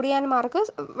കുടിയാന്മാർക്ക്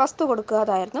വസ്തു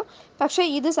കൊടുക്കാതായിരുന്നു. പക്ഷേ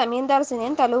ഇത്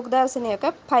സമീന്ദാർസിനെയും തലൂക്ദാർസിനെയും ഒക്കെ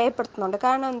ഭയപ്പെടുത്തുന്നുണ്ട്.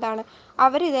 കാരണം എന്താണ്,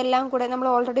 അവരിതെല്ലാം കൂടെ, നമ്മൾ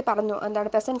ഓൾറെഡി പറഞ്ഞു,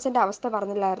 എന്താണ് പെസൻസിൻ്റെ അവസ്ഥ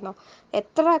പറഞ്ഞില്ലായിരുന്നോ,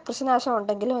 എത്ര കൃഷിനാശം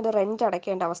ഉണ്ടെങ്കിലും അത് റെൻറ്റ്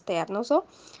അടയ്ക്കേണ്ട അവസ്ഥയായിരുന്നു. സോ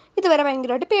ഇതുവരെ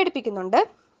ഭയങ്കരമായിട്ട് പേടിപ്പിക്കുന്നുണ്ട്.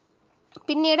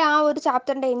 പിന്നീട് ആ ഒരു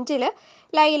ചാപ്റ്ററിൻ്റെ എൻഡിൽ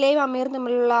ലൈലയും അമീറും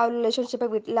തമ്മിലുള്ള ആ ഒരു റിലേഷൻഷിപ്പ്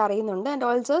വീട്ടിൽ അറിയുന്നുണ്ട്. And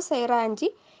also Saira anti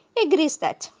agrees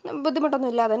that, ബുദ്ധിമുട്ടൊന്നും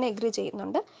ഇല്ലാതെ തന്നെ എഗ്രി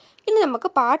ചെയ്യുന്നുണ്ട്. ഇനി നമുക്ക്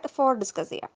പാർട്ട് 4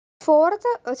 ഡിസ്കസ് ചെയ്യാം. 4th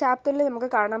ചാപ്റ്ററിൽ നമുക്ക്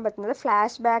കാണാൻ പറ്റുന്നത്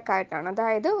ഫ്ലാഷ് ബാക്ക് ആയിട്ടാണ്.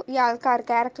 അതായത് ഈ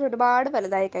ക്യാരക്ടർ ഒരുപാട്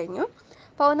വലുതായി കഴിഞ്ഞു.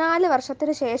 14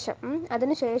 വർഷത്തിന് ശേഷം,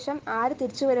 അതിനുശേഷം ആര്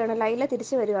തിരിച്ചു വരികയാണ്, ലൈല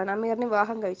തിരിച്ചു വരികയാണ്. അമീറിന്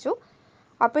വിവാഹം കഴിച്ചു.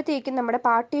 അപ്പോഴത്തേക്കും നമ്മുടെ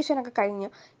പാർട്ടീഷനൊക്കെ കഴിഞ്ഞു,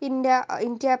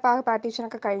 ഇന്ത്യ പാക്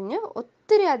പാർട്ടീഷനൊക്കെ കഴിഞ്ഞ്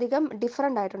ഒത്തിരി അധികം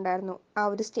ഡിഫറെൻ്റ് ആയിട്ടുണ്ടായിരുന്നു ആ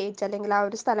ഒരു സ്റ്റേറ്റ്, അല്ലെങ്കിൽ ആ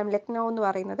ഒരു സ്ഥലം, ലക്നൗ എന്ന്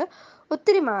പറയുന്നത്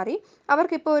ഒത്തിരി മാറി.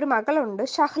 അവർക്കിപ്പോൾ ഒരു മകളുണ്ട്,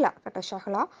 ഷഹ്ല കേട്ടോ,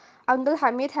 Shahla. Uncle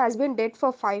Hamid has been dead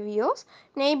for 5 years.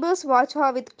 Neighbors watch her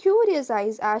with curious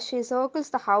eyes as she circles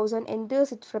the house and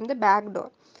enters it from the back door.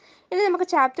 ഇനി നമുക്ക്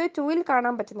ചാപ്റ്റർ 2-ൽ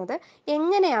കാണാൻ പറ്റുന്നത്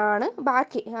എങ്ങനെയാണ്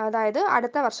ബാക്കി, അതായത്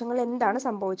അടുത്ത വർഷങ്ങളിൽ എന്താണ്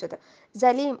സംഭവിച്ചത്.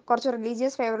 സലീം കുറച്ച്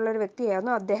റിലീജിയസ് ഫേവറുള്ള ഒരു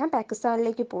വ്യക്തിയായിരുന്നു. അദ്ദേഹം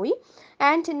പാകിസ്ഥാനിലേക്ക് പോയി.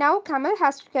 And now Kamal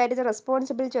has to carry the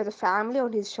responsibility of the family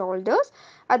on his shoulders.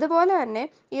 അതുപോലെ തന്നെ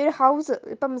ഈ ഒരു ഹൗസ്,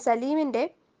 ഇപ്പം സലീമിൻ്റെ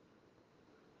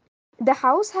the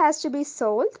house has to be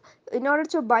sold in order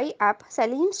to buy up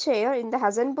Salim's share in the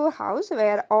Hassanpur house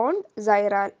where aunt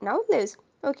Zaira now lives.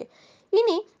 Okay.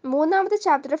 ഇനി മൂന്നാമത്തെ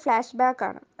chapter flash back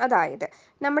ആണ്. അതായത്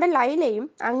നമ്മുടെ ലൈലയും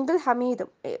അങ്കിൾ ഹമീദും,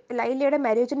 ലൈലയുടെ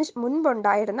മാരേജിന്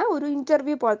മുൻപുണ്ടായിരുന്ന ഒരു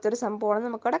ഇൻ്റർവ്യൂ പോലത്തെ ഒരു സംഭവമാണ്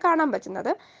നമുക്കവിടെ കാണാൻ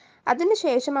പറ്റുന്നത്.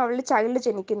 അതിനുശേഷം അവളുടെ ചൈൽഡ്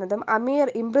ജനിക്കുന്നതും അമീർ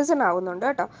ഇംപ്രിസൺ ആവുന്നുണ്ട്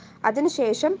കേട്ടോ.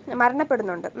 അതിനുശേഷം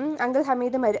മരണപ്പെടുന്നുണ്ട്, അങ്കിൾ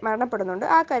ഹമീദ് മരണപ്പെടുന്നുണ്ട്.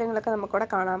 ആ കാര്യങ്ങളൊക്കെ നമുക്കവിടെ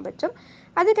കാണാൻ പറ്റും.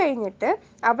 അത് കഴിഞ്ഞിട്ട്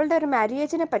അവളുടെ ഒരു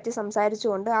മാരേജിനെ പറ്റി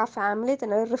സംസാരിച്ചുകൊണ്ട് ആ ഫാമിലി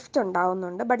തന്നെ ഒരു റിഫ്റ്റ്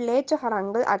ഉണ്ടാവുന്നുണ്ട്. But later Har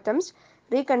uncle attempts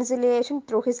reconciliation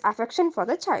through his affection for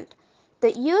the child.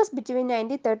 The years between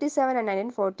 1937 and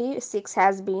 1946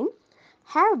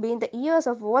 have been the years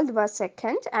of World War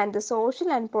II and the social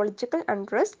and political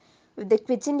unrest with the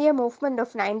Quit India movement of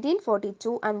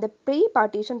 1942 and the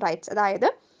pre-partition rights. അതായത്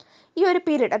ഈ ഒരു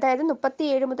period, അതായത്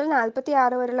 37 മുതൽ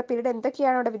 46 വരെയുള്ള period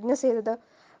എന്തൊക്കെയാണ് അവിടെ witness ചെയ്തത്.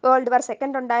 World war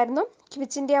second ഉണ്ടായിരുന്നു,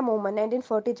 quit India movement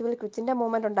 1942 quit India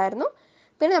movement ഉണ്ടായിരുന്നു,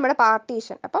 പിന്നെ നമ്മുടെ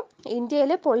പാർട്ടീഷൻ. അപ്പം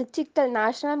ഇന്ത്യയിലെ പൊളിറ്റിക്കൽ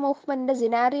നാഷണൽ മൂവ്മെൻറ്റിൻ്റെ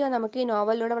സിനാരിയോ നമുക്ക് ഈ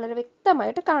നോവലിലൂടെ വളരെ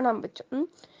വ്യക്തമായിട്ട് കാണാൻ പറ്റും.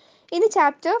 ഇനി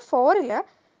ചാപ്റ്റർ 4-ൽ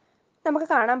നമുക്ക്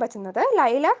കാണാൻ പറ്റുന്നത്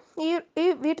ലൈല ഈ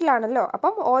വീട്ടിലാണല്ലോ,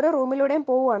 അപ്പം ഓരോ റൂമിലൂടെയും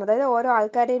പോവുകയാണ്. അതായത് ഓരോ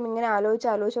ആൾക്കാരെയും ഇങ്ങനെ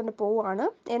ആലോചിച്ചുകൊണ്ട് പോവുകയാണ്.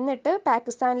 എന്നിട്ട്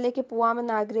പാകിസ്ഥാനിലേക്ക്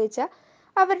പോകാമെന്ന് ആഗ്രഹിച്ച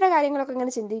അവരുടെ കാര്യങ്ങളൊക്കെ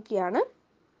ഇങ്ങനെ ചിന്തിക്കുകയാണ്.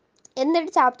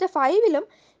 എന്നിട്ട് ചാപ്റ്റർ 5-ലും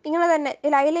ഇങ്ങനെ തന്നെ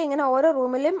ലൈല ഇങ്ങനെ ഓരോ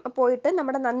റൂമിലും പോയിട്ട്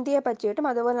നമ്മുടെ നന്ദിയെ പറ്റിയിട്ടും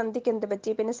അതുപോലെ നന്ദിക്ക് എന്ത് പറ്റി,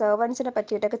 പിന്നെ സെർവൻസിനെ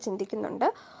പറ്റിയിട്ടൊക്കെ ചിന്തിക്കുന്നുണ്ട്.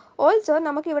 ഓൾസോ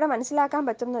നമുക്കിവിടെ മനസ്സിലാക്കാൻ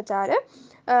പറ്റുമെന്ന് വെച്ചാൽ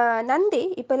നന്ദി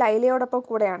ഇപ്പോൾ ലൈലയോടൊപ്പം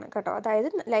കൂടെയാണ് കേട്ടോ. അതായത്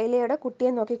ലൈലയുടെ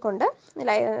കുട്ടിയെ നോക്കിക്കൊണ്ട്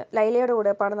ലൈലയുടെ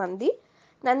കൂടെയൊപ്പമാണ്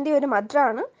നന്ദി ഒരു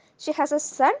മദ്രാണ്. She has a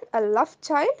son, A love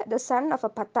child, the son of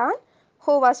A Pathan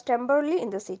who was temporarily in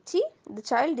the city. The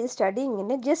child is studying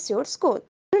in a Jesuit school.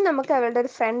 നമുക്ക് അവളുടെ ഒരു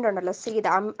ഫ്രണ്ട് ഉണ്ടല്ലോ, സീത.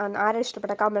 ആരെ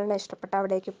ഇഷ്ടപ്പെട്ട, കമലിനെ ഇഷ്ടപ്പെട്ട,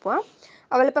 അവിടേക്ക് പോവാം.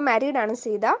 അവളിപ്പോൾ മാരീഡാണ്,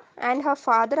 Sita. And her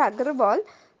father Agarwal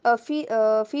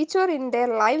feature in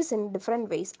there lives in different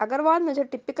ways. Agarwal എന്ന് വെച്ചാൽ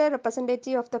typical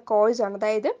representative of the course ആണ്.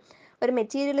 അതായത് ഒരു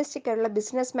മെറ്റീരിയലിസ്റ്റിക് ആയിട്ടുള്ള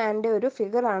ബിസിനസ് മാൻ്റെ ഒരു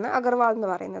ഫിഗറാണ് അഗർവാൾ എന്ന്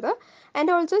പറയുന്നത്.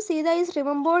 And also Sita is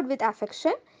remembered with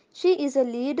affection. She is a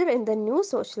leader in the new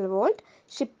social world.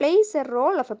 She plays a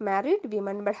role of a married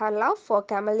woman, but her love for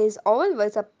Kamal is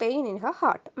always a pain in her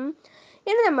heart.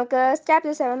 ഇനി നമുക്ക്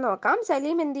chapter 7 നോക്കാം.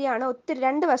 സലീം എന്ത് ചെയ്യാണ്, ഒത്തിരി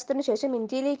 2 വർഷത്തിന് ശേഷം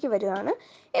ഇന്ത്യയിലേക്ക് വരികയാണ്.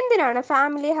 എന്തിനാണ്,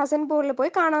 ഫാമിലി ഹസൻപൂരിൽ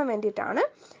പോയി കാണാൻ വേണ്ടിയിട്ടാണ്.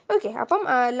 ഓക്കെ. അപ്പം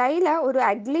ലൈല ഒരു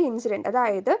അഗ്ലി ഇൻസിഡൻറ്റ്,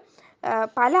 അതായത്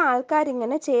പല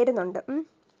ആൾക്കാരിങ്ങനെ ചേരുന്നുണ്ട്.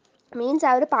 മീൻസ്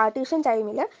ആ ഒരു പാർട്ടീഷൻ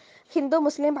ടൈമിൽ ഹിന്ദു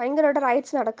മുസ്ലിം ഭയങ്കരമായിട്ട്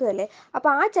റൈറ്റ്സ് നടക്കുകയല്ലേ. അപ്പോൾ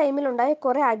ആ ടൈമിലുണ്ടായ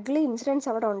കുറേ അഗ്ലി ഇൻസിഡൻറ്റ്സ്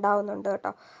അവിടെ ഉണ്ടാവുന്നുണ്ട്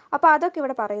കേട്ടോ. അപ്പോൾ അതൊക്കെ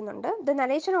ഇവിടെ പറയുന്നുണ്ട്. The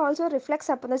narration also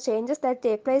reflects upon the changes that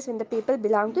take place when the people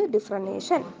belong to different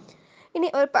nation. ഇനി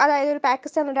അതായത് ഒരു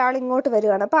പാകിസ്ഥാൻ ഒരാൾ ഇങ്ങോട്ട്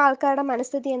വരികയാണ്, അപ്പോൾ ആൾക്കാരുടെ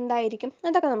മനസ്ഥിതി എന്തായിരിക്കും,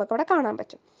 അതൊക്കെ നമുക്കവിടെ കാണാൻ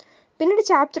പറ്റും. പിന്നീട്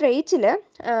chapter 8-ൽ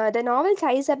the novel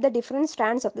size up the different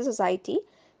stands of the society,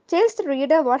 tells the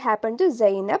reader what happen to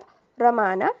Zainab,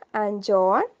 Romana and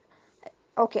John.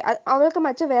 Okay. അവൾക്ക്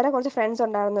മറ്റു വേറെ കുറച്ച് ഫ്രണ്ട്സ്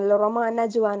ഉണ്ടായിരുന്നല്ലോ, റൊമാന,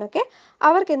 ജുവാനൊക്കെ.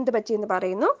 അവർക്ക് എന്ത് പറ്റിയെന്ന്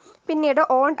പറയുന്നു. പിന്നീട്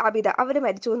ഓണ്ട് അബിത, അവർ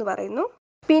മരിച്ചു എന്ന് പറയുന്നു.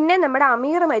 പിന്നെ നമ്മുടെ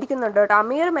അമീർ മരിക്കുന്നുണ്ട് കേട്ടോ.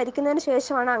 അമീർ മരിക്കുന്നതിന്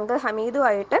ശേഷമാണ് അങ്കിൾ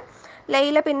ഹമീദുമായിട്ട്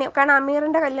ലൈല, പിന്നെ കാരണം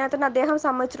അമീറിൻ്റെ കല്യാണത്തിന് അദ്ദേഹം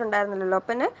സമ്മതിച്ചിട്ടുണ്ടായിരുന്നില്ലല്ലോ.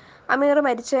 പിന്നെ അമീർ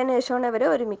മരിച്ചതിന് ശേഷമാണ് ഇവർ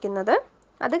ഒരുമിക്കുന്നത്.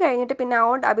 അത് കഴിഞ്ഞിട്ട് പിന്നെ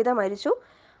ഓണ്ട് അബിത മരിച്ചു.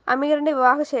 അമീറിൻ്റെ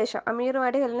വിവാഹശേഷം,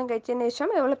 അമീറുമായിട്ട് കല്യാണം കഴിച്ചതിന് ശേഷം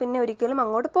ഇവൾ പിന്നെ ഒരിക്കലും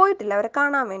അങ്ങോട്ട് പോയിട്ടില്ല അവരെ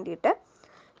കാണാൻ വേണ്ടിയിട്ട്.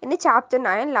 ഇനി ചാപ്റ്റർ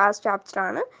 9 ലാസ്റ്റ് ചാപ്റ്റർ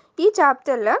ആണ്. ഈ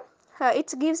ചാപ്റ്ററിൽ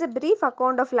it's gives A brief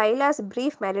account of Lailas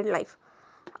brief married life.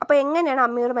 അപ്പോൾ എങ്ങനെയാണ്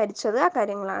അമീർ മരിച്ചത് ആ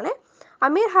കാര്യങ്ങളാണ്.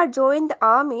 അമീർ had join the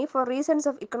army for reasons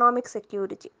of economic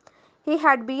security. He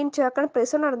had been taken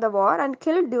prisoner in the war and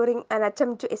killed during an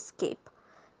attempt to escape.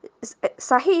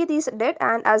 Sahid is dead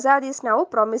and Azad is now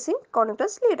promising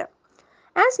Congress leader.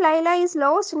 As Laila is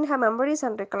lost in her memories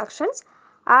and recollections,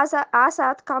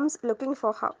 Azad comes looking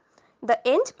for her. The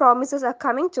end promises a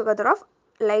coming together of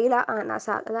Laila and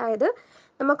Azad. അതായത്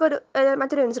നമുക്കൊരു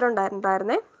മറ്റൊരു incident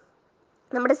ഉണ്ടായിരുന്നേ.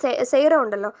 നമ്മുടെ സെയ്റ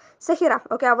ഉണ്ടല്ലോ, Zahira,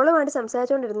 okay, അവളുമായിട്ട്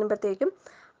സംസാരിച്ചുകൊണ്ടിരുന്നപ്പോഴത്തേക്കും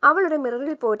അവളൊരു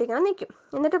മിററിൽ പോയിട്ട് ഇങ്ങനെ നിൽക്കും.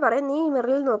 എന്നിട്ട് പറയും, നീ ഈ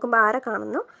മിററിൽ നോക്കുമ്പോൾ ആരെ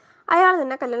കാണുന്നു, അയാൾ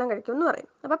നിന്നെ കല്യാണം കഴിക്കും എന്ന് പറയും.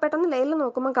 അപ്പോൾ പെട്ടെന്ന് ലൈല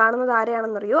നോക്കുമ്പോൾ കാണുന്നത്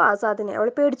ആരെയാണെന്നറിയോ? ആസാദിനെ. അവൾ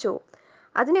പേടിച്ചു പോകും.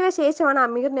 അതിനൊക്കെ ശേഷമാണ്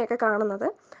അമീറിനെയൊക്കെ കാണുന്നത്.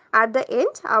 അറ്റ് ദ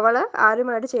എൻഡ് അവൾ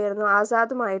ആരുമായിട്ട് ചേരുന്നു?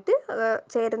 ആസാദുമായിട്ട്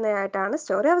ചേരുന്നതായിട്ടാണ്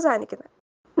സ്റ്റോറി അവസാനിക്കുന്നത്.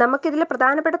 നമുക്കിതിൽ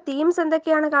പ്രധാനപ്പെട്ട തീംസ്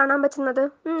എന്തൊക്കെയാണ് കാണാൻ പറ്റുന്നത്?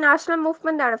 നാഷണൽ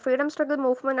മൂവ്മെൻ്റ് ആണ്, ഫ്രീഡം സ്ട്രഗിൾ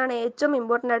മൂവ്മെൻ്റ് ആണ് ഏറ്റവും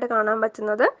ഇമ്പോർട്ടൻ്റ് ആയിട്ട് കാണാൻ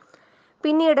പറ്റുന്നത്.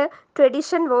 പിന്നീട്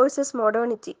ട്രഡീഷൻ വേഴ്സസ്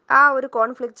മോഡേണിറ്റി, ആ ഒരു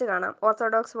കോൺഫ്ലിക്റ്റ് കാണാം,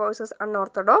 ഓർത്തഡോക്സ് വേഴ്സസ്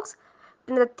അൺഓർത്തഡോക്സ്.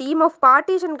 പിന്നെ തീം ഓഫ്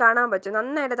പാർട്ടീഷൻ കാണാൻ പറ്റും,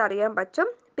 നന്നായിട്ട് അറിയാൻ പറ്റും.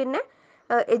 പിന്നെ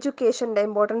എഡ്യൂക്കേഷൻ്റെ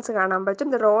ഇമ്പോർട്ടൻസ് കാണാൻ പറ്റും.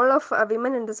 The role of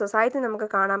women in the society നമുക്ക്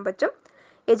കാണാൻ പറ്റും.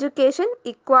 എഡ്യൂക്കേഷൻ,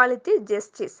 ഇക്വാലിറ്റി,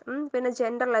 ജസ്റ്റിസ്, പിന്നെ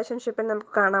ജെൻഡർ റിലേഷൻഷിപ്പിൽ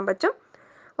നമുക്ക് കാണാൻ പറ്റും.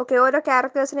 ഓക്കെ, ഓരോ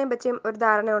ക്യാരക്ടേഴ്സിനെയും പറ്റിയും ഒരു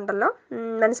ധാരണ ഉണ്ടല്ലോ,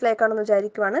 മനസ്സിലാക്കാണെന്ന്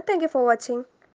വിചാരിക്കുവാണ്. Thank you for watching.